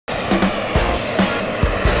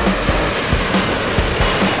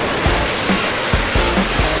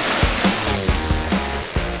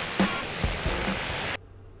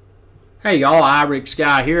Hey y'all, Irix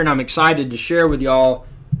Guy here, and I'm excited to share with y'all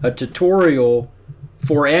a tutorial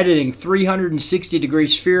for editing 360 degree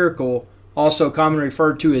spherical, also commonly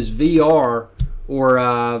referred to as VR,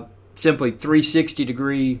 or simply 360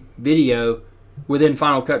 degree video within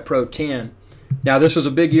Final Cut Pro 10. Now this was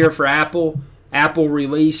a big year for Apple. Apple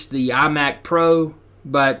released the iMac Pro,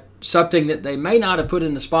 but something that they may not have put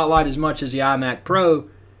in the spotlight as much as the iMac Pro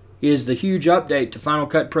is the huge update to Final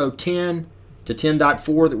Cut Pro 10 to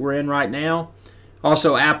 10.4 that we're in right now.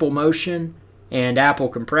 Also Apple Motion and Apple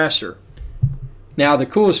Compressor. Now the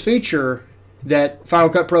coolest feature that Final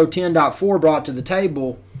Cut Pro 10.4 brought to the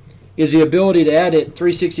table is the ability to edit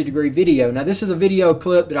 360 degree video. Now this is a video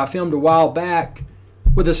clip that I filmed a while back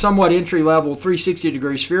with a somewhat entry-level 360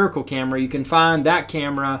 degree spherical camera. You can find that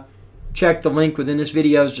camera, check the link within this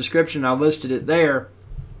video's description, I listed it there.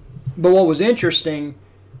 But what was interesting,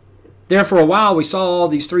 there for a while we saw all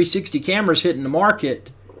these 360 cameras hitting the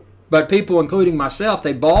market, but people, including myself,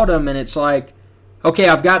 they bought them and it's like, okay,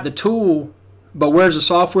 I've got the tool, but where's the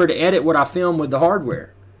software to edit what I film with the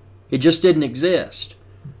hardware? It just didn't exist.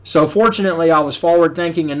 So fortunately I was forward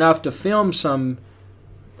thinking enough to film some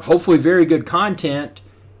hopefully very good content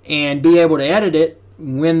and be able to edit it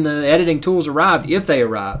when the editing tools arrived, if they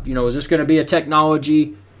arrived. You know, is this going to be a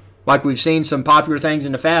technology like we've seen some popular things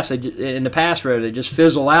in the past, they just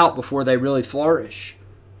fizzle out before they really flourish?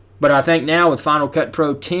 But I think now with Final Cut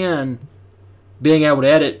Pro 10 being able to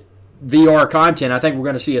edit VR content, I think we're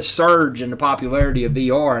going to see a surge in the popularity of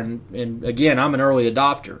VR. And again, I'm an early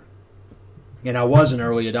adopter, and I was an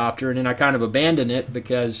early adopter, and then I kind of abandoned it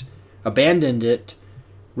because I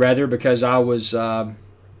was I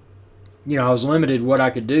was limited what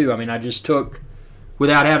I could do. I mean, I just took,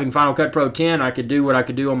 without having Final Cut Pro 10, I could do what I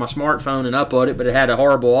could do on my smartphone and upload it, but it had a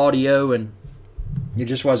horrible audio and it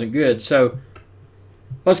just wasn't good. So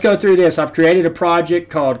let's go through this. I've created a project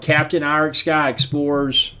called Captain Irix Guy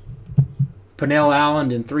Explores Pinnell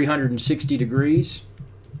Island in 360 degrees.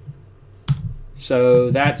 So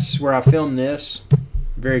that's where I filmed this.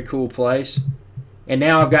 Very cool place. And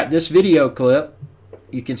now I've got this video clip.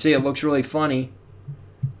 You can see it looks really funny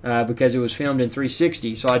because it was filmed in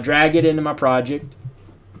 360. So I drag it into my project,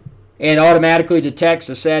 and automatically detects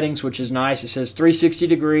the settings, which is nice. It says 360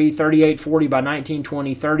 degree, 3840 by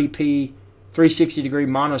 1920, 30p, 360 degree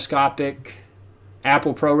monoscopic,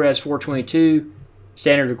 Apple ProRes 422,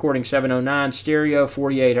 standard recording 709, stereo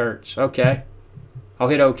 48 hertz. Okay, I'll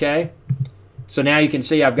hit OK. So now you can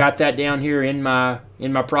see I've got that down here in my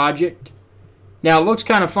project. Now it looks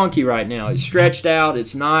kind of funky right now. It's stretched out.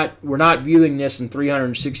 It's not. We're not viewing this in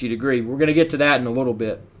 360 degree. We're going to get to that in a little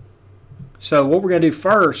bit. So what we're going to do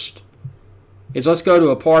first is let's go to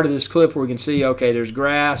a part of this clip where we can see, okay, there's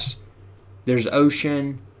grass, there's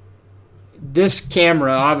ocean. This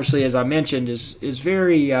camera, obviously, as I mentioned, is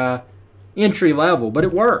very entry level, but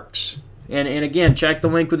it works. And again, check the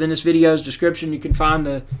link within this video's description. You can find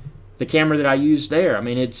the camera that I used there. I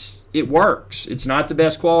mean, it works. It's not the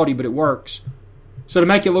best quality, but it works. So to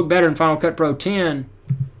make it look better in Final Cut Pro 10,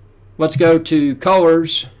 let's go to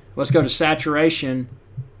colors, let's go to saturation,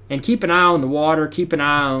 and keep an eye on the water, keep an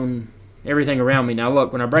eye on everything around me. Now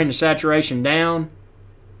look, when I bring the saturation down,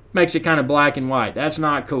 makes it kind of black and white. That's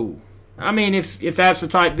not cool. I mean, if that's the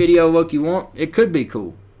type video look you want, it could be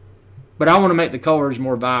cool. But I want to make the colors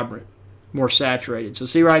more vibrant, more saturated. So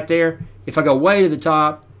see right there, if I go way to the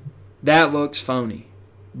top, that looks phony.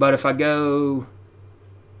 But if I go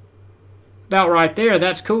about right there,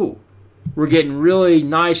 that's cool. We're getting really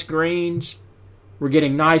nice greens. We're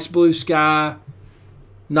getting nice blue sky,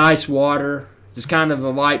 nice water. It's kind of a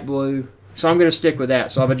light blue. So I'm going to stick with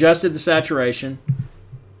that. So I've adjusted the saturation.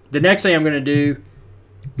 The next thing I'm going to do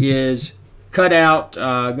is cut out,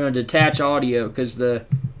 I'm going to detach audio because the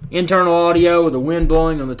internal audio with the wind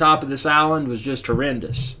blowing on the top of this island was just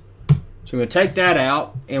horrendous. So I'm going to take that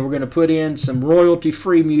out, and we're going to put in some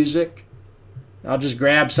royalty-free music. I'll just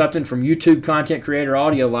grab something from YouTube Content Creator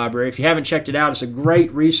Audio Library. If you haven't checked it out, it's a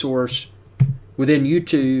great resource within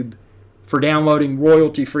YouTube for downloading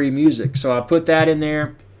royalty-free music. So I put that in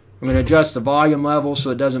there. I'm going to adjust the volume level so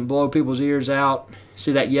it doesn't blow people's ears out.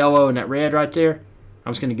 See that yellow and that red right there?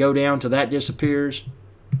 I'm just going to go down till that disappears.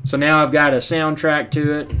 So now I've got a soundtrack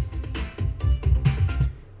to it.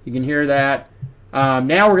 You can hear that.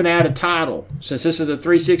 Now we're going to add a title. Since this is a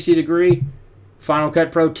 360 degree, Final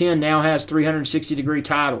Cut Pro 10 now has 360 degree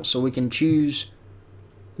titles, so we can choose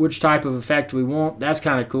which type of effect we want. That's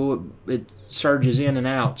kind of cool. It surges in and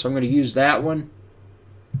out. So I'm going to use that one.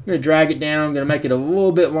 I'm going to drag it down. I'm going to make it a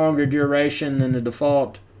little bit longer duration than the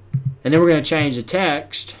default. And then we're going to change the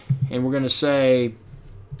text, and we're going to say,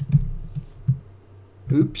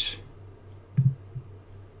 oops,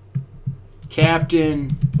 Captain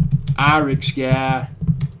Irix guy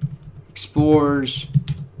explores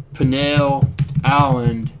Pinnell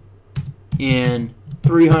Island in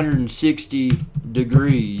 360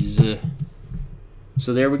 degrees.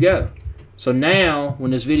 So there we go. So now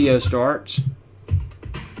when this video starts,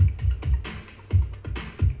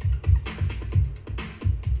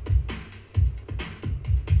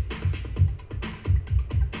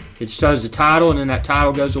 it shows the title, and then that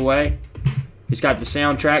title goes away. It's got the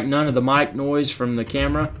soundtrack, none of the mic noise from the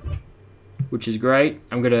camera, which is great.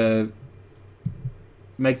 I'm going to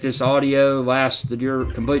make this audio last the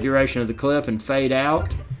complete duration of the clip and fade out.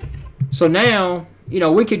 So now, you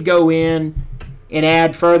know, we could go in and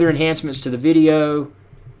add further enhancements to the video.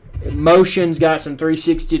 Motion's got some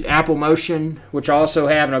 360 Apple Motion, which I also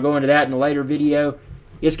have, and I'll go into that in a later video.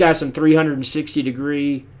 It's got some 360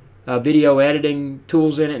 degree video editing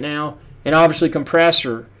tools in it now, and obviously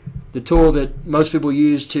compressor, the tool that most people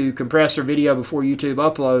use to compress their video before YouTube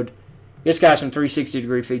upload. It's got some 360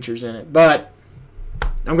 degree features in it, but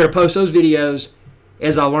I'm going to post those videos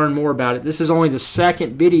as I learn more about it. This is only the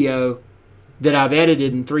second video that I've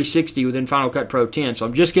edited in 360 within Final Cut Pro 10, so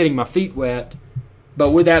I'm just getting my feet wet.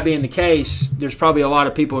 But with that being the case, there's probably a lot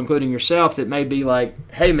of people, including yourself, that may be like,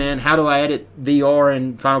 hey man, how do I edit VR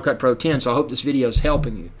in Final Cut Pro 10? So I hope this video is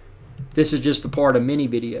helping you. This is just the part of many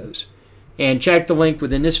videos. And check the link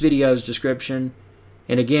within this video's description.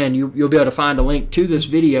 And again, you'll be able to find a link to this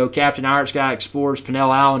video, Captain Irix Guy Explores Pinnell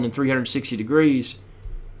Island in 360 degrees.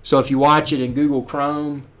 So if you watch it in Google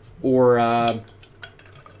Chrome or other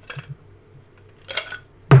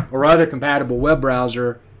compatible web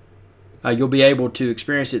browser, you'll be able to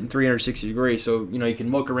experience it in 360 degrees. So, you know, you can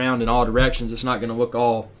look around in all directions. It's not going to look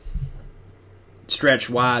all stretched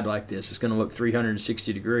wide like this. It's going to look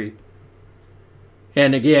 360 degree.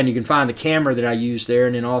 And again, you can find the camera that I use there,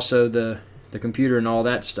 and then also the computer and all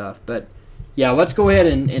that stuff. But yeah, let's go ahead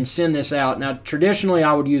and send this out. Now, traditionally,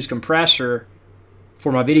 I would use compressor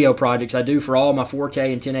for my video projects. I do for all my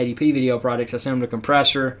 4K and 1080p video projects. I send them to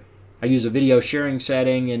compressor. I use a video sharing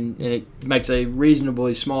setting, and it makes a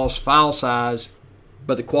reasonably small file size,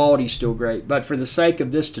 but the quality is still great. But for the sake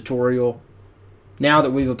of this tutorial, now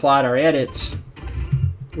that we've applied our edits,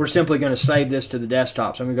 we're simply going to save this to the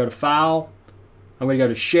desktop. So I'm going to go to File, I'm going to go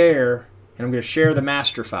to Share, and I'm going to share the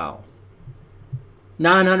master file.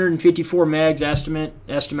 954 megs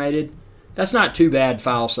estimated. That's not too bad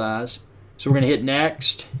file size. So we're going to hit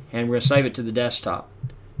Next, and we're going to save it to the desktop.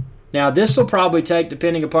 Now this will probably take,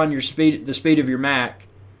 depending upon your speed, the speed of your Mac.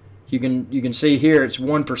 You can see here it's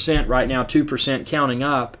 1% right now, 2% counting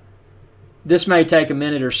up. This may take a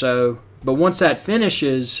minute or so, but once that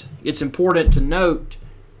finishes, it's important to note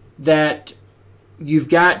that you've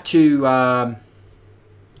got to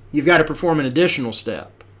perform an additional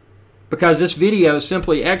step, because this video,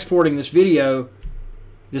 simply exporting this video,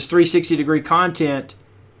 this 360 degree content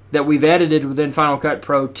that we've edited within Final Cut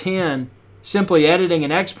Pro 10, simply editing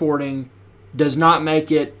and exporting does not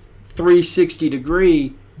make it 360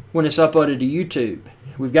 degree when it's uploaded to YouTube.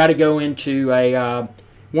 We've got to go into a,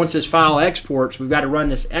 once this file exports, we've got to run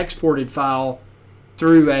this exported file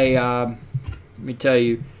through a, let me tell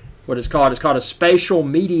you what it's called. It's called a spatial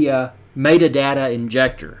media metadata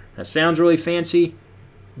injector. That sounds really fancy,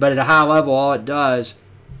 but at a high level, all it does,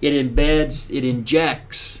 it embeds, it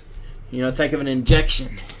injects, you know, think of an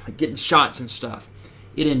injection, like getting shots and stuff.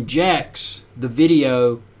 It injects the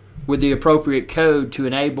video with the appropriate code to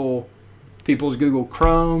enable people's Google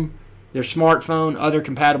Chrome, their smartphone, other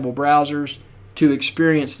compatible browsers to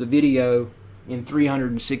experience the video in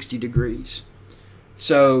 360 degrees.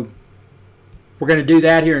 So we're going to do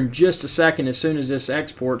that here in just a second. As soon as this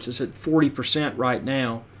exports, it's at 40% right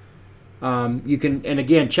now. You can, and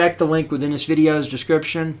again, check the link within this video's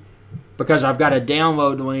description, because I've got a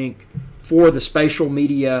download link for the spatial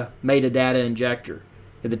media metadata injector.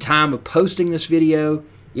 At the time of posting this video,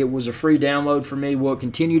 it was a free download for me. Will it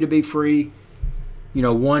continue to be free? You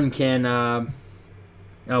know, one can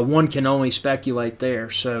only speculate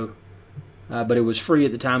there. So, but it was free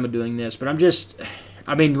at the time of doing this. But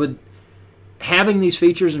I mean, with having these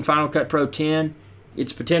features in Final Cut Pro 10,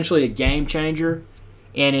 it's potentially a game changer,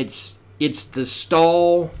 and it's the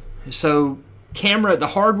stall. So, the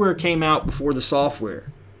hardware came out before the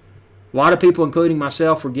software. A lot of people, including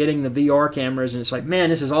myself, were getting the VR cameras, and it's like, man,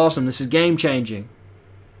 this is awesome. This is game-changing.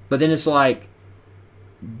 But then it's like,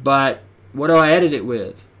 but what do I edit it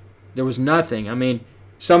with? There was nothing. I mean,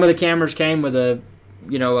 some of the cameras came with a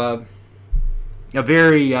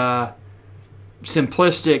very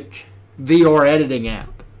simplistic VR editing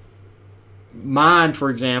app. Mine, for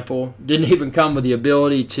example, didn't even come with the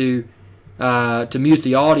ability to mute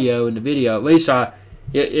the audio in the video. At least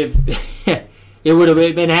if it would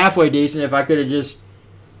have been halfway decent if I could have just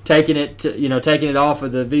taken it off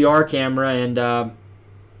of the VR camera and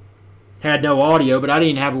had no audio, but I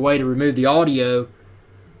didn't have a way to remove the audio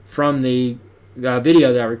from the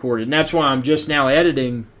video that I recorded. And that's why I'm just now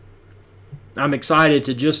editing. I'm excited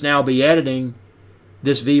to just now be editing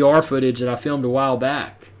this VR footage that I filmed a while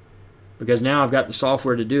back, because now I've got the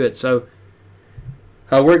software to do it. So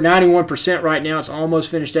we're at 91% right now. It's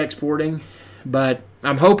almost finished exporting, but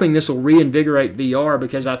I'm hoping this will reinvigorate VR,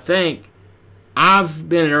 because I think I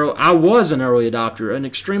was an early adopter, an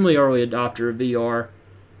extremely early adopter of VR,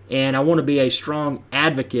 and I want to be a strong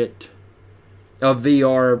advocate of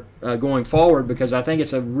VR going forward, because I think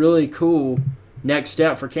it's a really cool next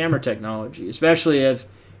step for camera technology, especially if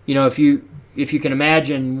you can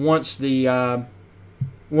imagine once the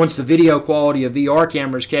video quality of VR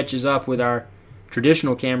cameras catches up with our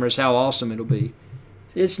traditional cameras, how awesome it'll be.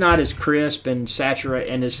 It's not as crisp and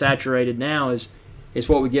as saturated now as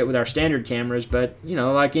what we get with our standard cameras, but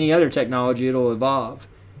like any other technology, it'll evolve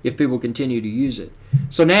if people continue to use it.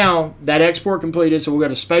 So now that export completed, so we'll go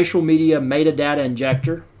to Spatial Media Metadata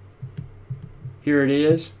Injector. Here it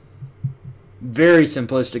is. Very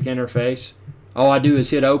simplistic interface. All I do is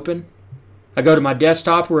hit open. I go to my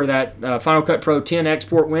desktop where that Final Cut Pro 10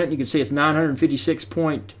 export went. You can see it's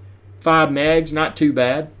 956.5 megs, not too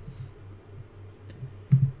bad.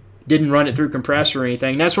 Didn't run it through compressor or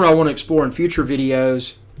anything. That's what I want to explore in future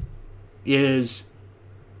videos, is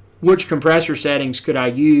which compressor settings could I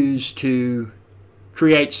use to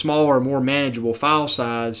create smaller, more manageable file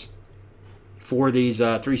size for these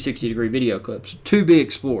 360-degree video clips, to be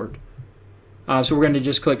explored. So we're going to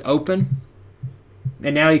just click open,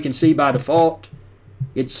 and now you can see by default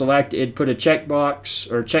it put a checkbox,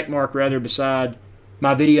 or check mark rather, beside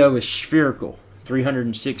my video is spherical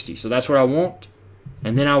 360. So that's what I want.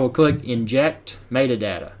 And then I will click inject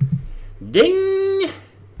metadata. Ding!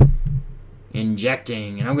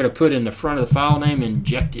 Injecting. And I'm going to put in the front of the file name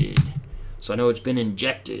injected, so I know it's been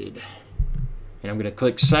injected. And I'm going to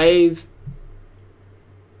click save.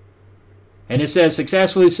 And it says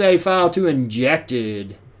successfully save file to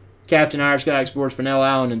injected. Captain Irish Guy exports Pennell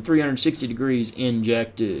Island in 360 degrees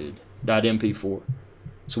injected .mp4.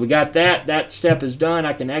 So we got that. That step is done.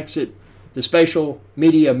 I can exit the Spatial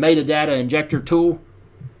Media Metadata Injector tool.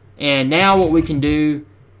 And now what we can do,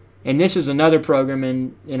 and this is another program,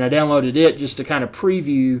 and I downloaded it just to kind of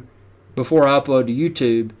preview before I upload to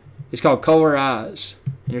YouTube. It's called Color Eyes.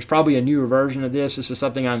 And there's probably a newer version of this. This is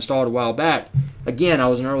something I installed a while back. Again, I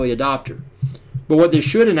was an early adopter. But what this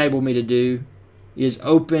should enable me to do is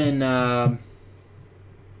open that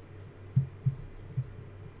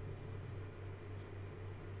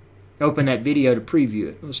video to preview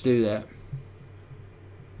it. Let's do that.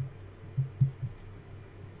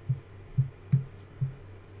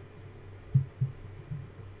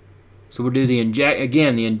 So we'll do the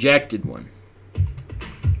injected one.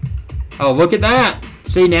 Oh, look at that.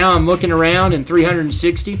 See, now I'm looking around in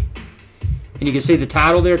 360. And you can see the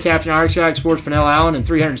title there, Captain Irish Guy exports Pennell Island in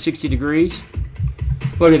 360 degrees.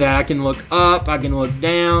 Look at that. I can look up. I can look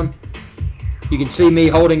down. You can see me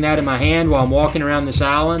holding that in my hand while I'm walking around this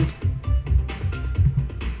island.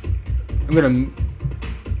 I'm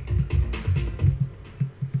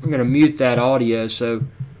gonna mute that audio. So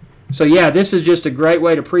yeah, this is just a great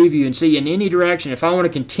way to preview and see in any direction. If I want to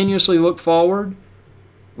continuously look forward,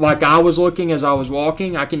 like I was looking as I was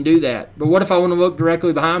walking, I can do that. But what if I want to look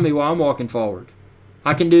directly behind me while I'm walking forward?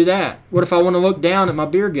 I can do that. What if I want to look down at my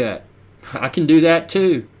beer gut? I can do that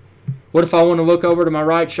too. What if I want to look over to my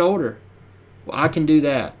right shoulder? Well, I can do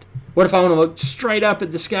that. What if I want to look straight up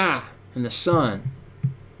at the sky and the sun?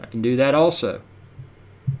 I can do that also.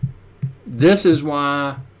 This is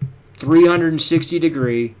why 360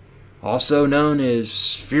 degree, also known as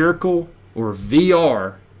spherical or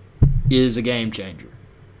VR, is a game changer.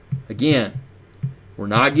 Again, we're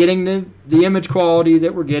not getting the image quality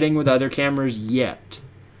that we're getting with other cameras yet.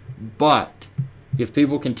 But if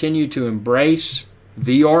people continue to embrace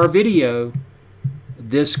VR video,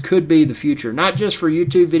 this could be the future. Not just for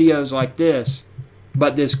YouTube videos like this,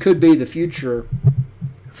 but this could be the future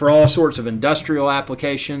for all sorts of industrial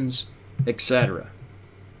applications, etc.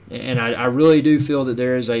 And I really do feel that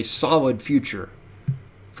there is a solid future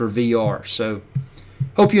for VR. So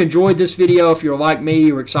hope you enjoyed this video. If you're like me,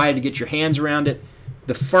 you're excited to get your hands around it.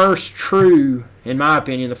 The first true, in my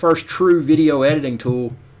opinion, the first true video editing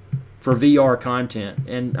tool for VR content.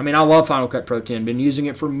 And I mean, I love Final Cut Pro 10. Been using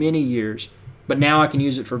it for many years, but now I can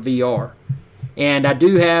use it for VR. And I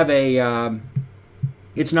do have a,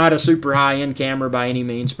 it's not a super high-end camera by any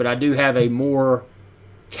means, but I do have a more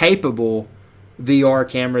capable VR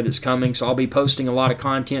camera that's coming, so I'll be posting a lot of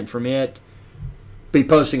content from it. Be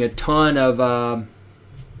posting a ton of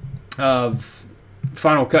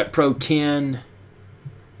Final Cut Pro 10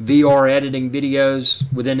 VR editing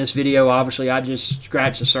videos. Within this video, obviously, I just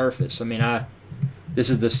scratched the surface. I mean, this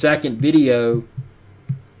is the second video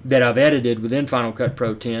that I've edited within Final Cut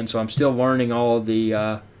Pro 10, so I'm still learning all of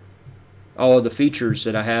the features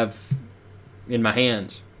that I have in my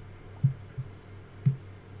hands.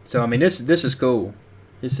 So I mean, this is cool.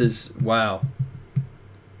 This is wow.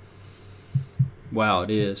 Wow, it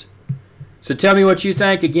is. So tell me what you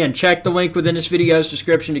think. Again, check the link within this video's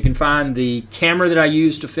description. You can find the camera that I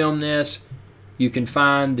used to film this. You can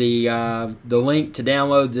find the link to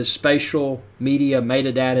download this spatial media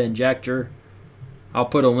metadata injector. I'll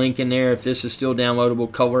put a link in there if this is still downloadable,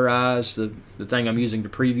 colorized, the thing I'm using to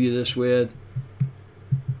preview this with.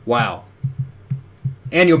 Wow.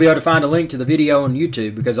 And you'll be able to find a link to the video on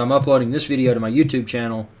YouTube because I'm uploading this video to my YouTube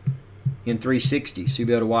channel in 360, so you'll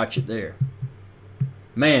be able to watch it there.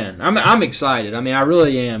 Man, I'm excited. I mean, I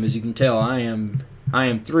really am. As you can tell, I am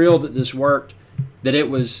thrilled that this worked, that it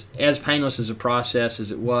was as painless as a process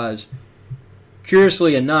as it was.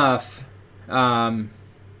 Curiously enough,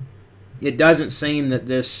 it doesn't seem that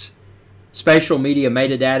this spatial media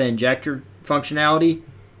metadata injector functionality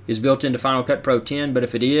is built into Final Cut Pro 10, but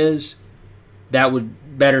if it is, that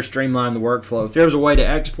would better streamline the workflow. If there was a way to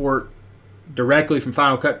export directly from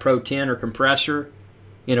Final Cut Pro 10 or compressor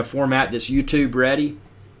in a format that's YouTube ready,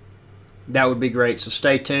 that would be great. So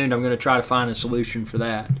stay tuned. I'm going to try to find a solution for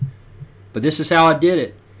that. But this is how I did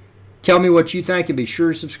it. Tell me what you think and be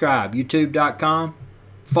sure to subscribe.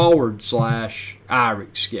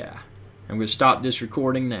 YouTube.com/IrixGuy. I'm going to stop this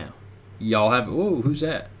recording now. Y'all have... Whoa, who's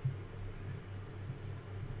that?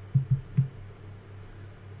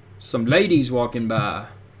 Some ladies walking by.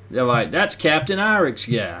 They're like, that's Captain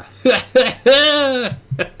IrixGuy.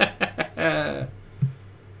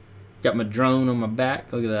 Got my drone on my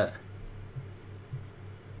back. Look at that.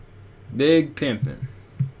 Big pimpin'.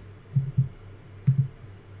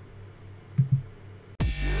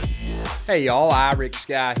 Hey y'all,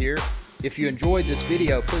 IrixGuy here. If you enjoyed this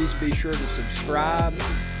video, please be sure to subscribe,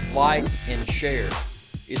 like, and share.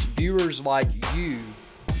 It's viewers like you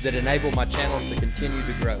that enable my channel to continue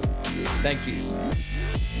to grow. Thank you.